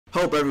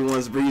Hope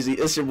everyone's breezy.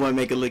 It's your boy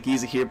Make It Look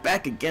Easy here,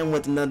 back again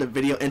with another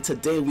video, and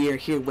today we are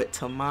here with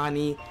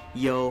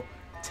TumaniYO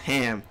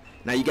Tam.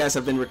 Now you guys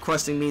have been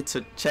requesting me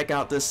to check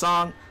out this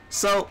song,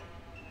 so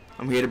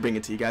I'm here to bring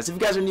it to you guys. If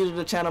you guys are new to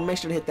the channel, make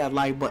sure to hit that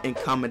like button,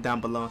 comment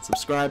down below, and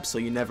subscribe so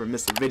you never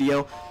miss a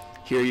video.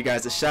 Here are you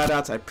guys' shout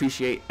outs. I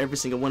appreciate every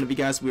single one of you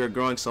guys. We are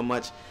growing so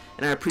much,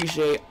 and I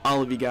appreciate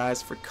all of you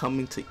guys for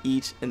coming to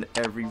each and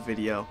every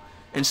video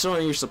and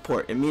showing your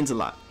support. It means a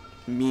lot.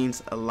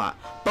 Means a lot.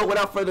 But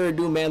without further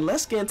ado, man,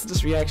 let's get into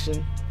this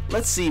reaction.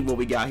 Let's see what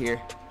we got here.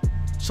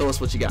 Show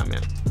us what you got,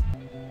 man.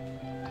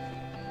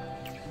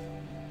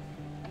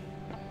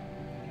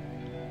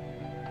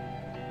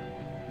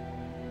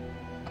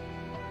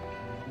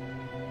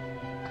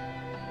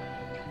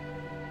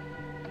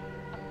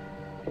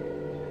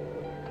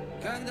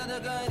 Когда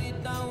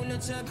догорит на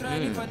улице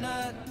крайний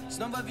фонарь,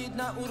 снова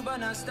видно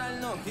урбан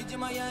остальном.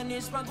 Видимо, я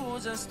не смогу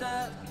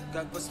застать,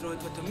 как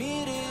построить в этом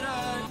мире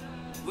рай.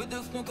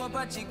 Выдохну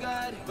копать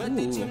сигарь в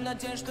этой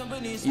темноте, чтобы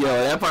не спать. Yo,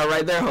 that part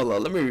right there, hold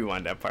on, let me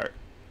rewind that part.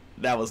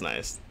 That was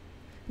nice.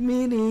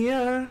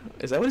 Minier.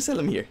 Is that what he said?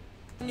 Let me hear.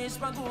 Не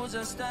смогу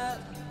застать,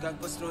 как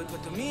построить в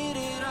этом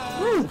мире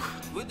рай.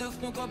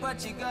 Выдохну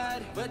копать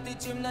сигарь в этой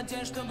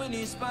темноте, чтобы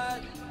не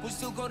спать.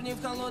 Пустил корни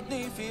в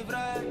холодный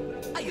февраль,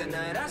 а я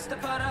на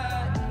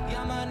растопора.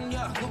 Я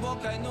маньяк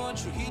глубокой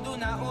ночью, иду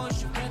на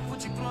ощупь, нет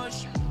пути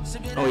проще.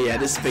 Oh yeah,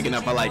 this is picking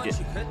up, I like it.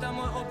 Это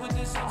мой опыт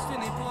и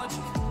собственный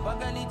почерк.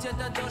 Погодить,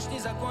 это дождь не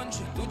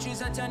закончит. Тучи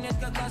затянет,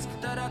 как глаз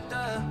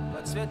катаракта.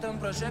 Под светом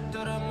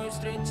прожектора мы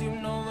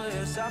встретим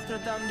новое завтра,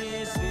 там, где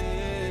есть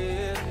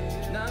свет.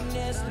 Нам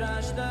не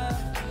страшно,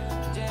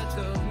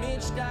 где-то в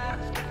мечтах,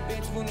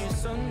 ведь в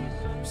унисон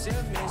все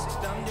вместе,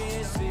 там, где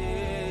есть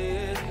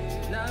свет.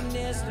 Нам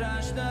не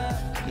страшно,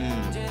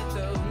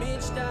 где-то в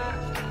мечтах,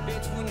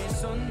 ведь в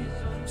унисон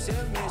все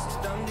вместе,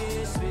 там, где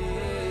есть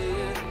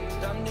свет.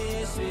 Там, где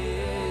есть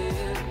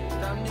свет.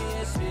 Там, где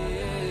есть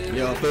свет.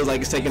 Yo, it feels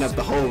like it's taking up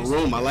the whole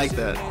room. I like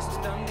that.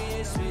 Там, где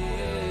есть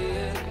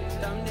свет.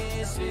 Там, где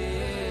есть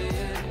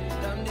свет.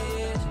 Там, где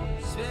есть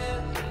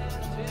свет.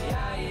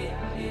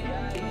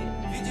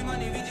 Видимо,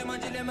 невидимо,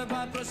 дилеммы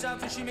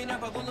вопросов. Ищи меня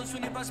по голосу,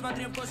 не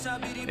посмотрев коса.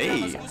 Бери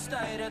прямо с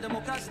куста и рядом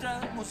у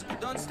костра. Музыка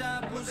don't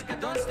stop, музыка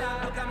don't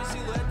stop. Пока мы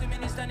силуэтами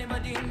не станем в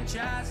один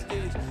час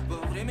здесь. Во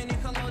времени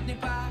холодный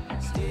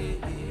постель.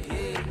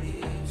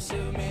 Все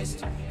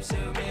вместе, все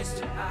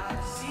вместе. I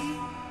see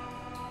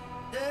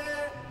the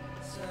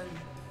sun.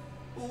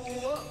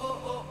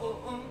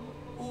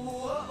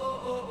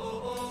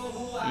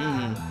 I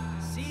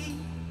see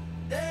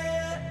the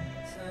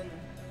sun.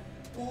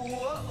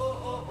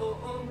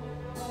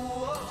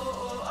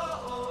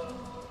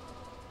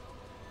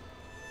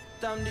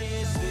 Там, где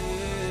есть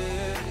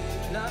свет,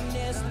 нам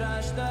не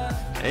страшно.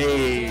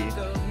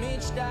 Где-то в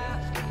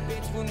мечтах,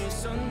 ведь в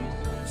унисон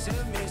все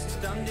вместе.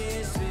 Там, где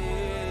есть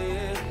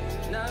свет,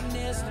 нам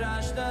не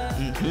страшно.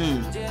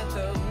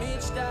 Где-то в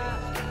мечтах,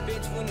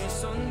 ведь в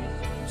унисон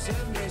все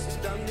вместе.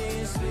 Там, где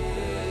есть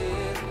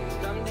свет,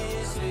 там, где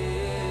есть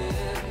свет,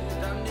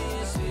 там, где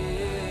есть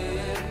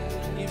свет.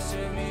 И все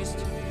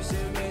вместе,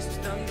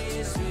 там, где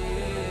есть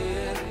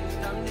свет,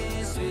 там, где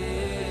есть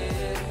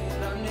свет,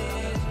 там, где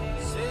есть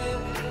свет.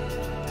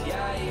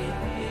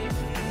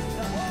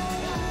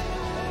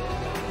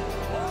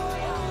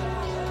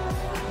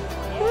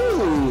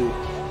 Ooh.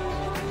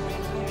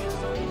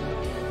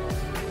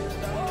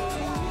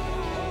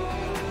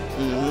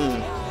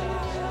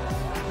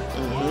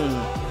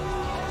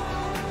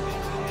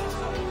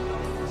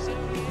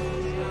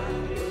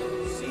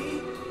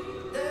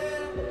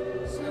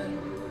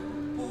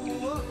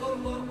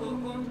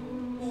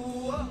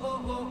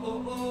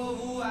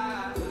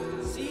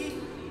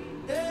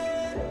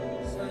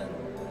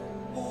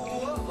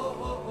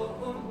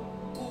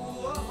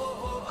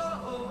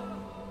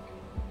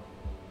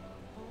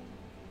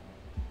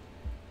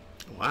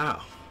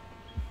 Wow.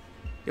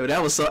 Yo,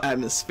 that was so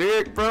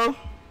atmospheric, bro.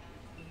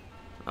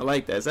 I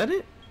like that. Is that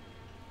it?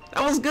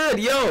 That was good,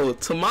 yo.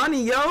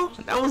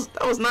 TumaniYO. That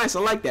was nice. I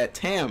like that.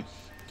 Tam.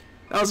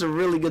 That was a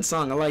really good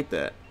song. I like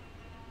that.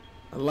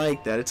 I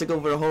like that. It took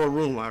over the whole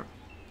room. That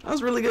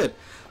was really good.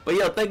 But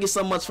yo, thank you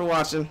so much for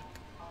watching.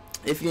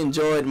 If you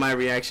enjoyed my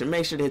reaction,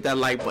 make sure to hit that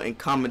like button,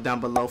 comment down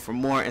below for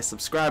more, and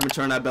subscribe and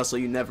turn that bell so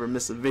you never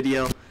miss a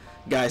video.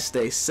 Guys,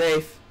 stay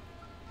safe.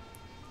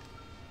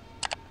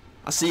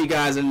 I'll see you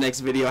guys in the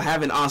next video.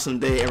 Have an awesome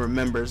day, and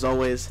remember, as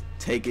always,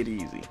 take it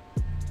easy.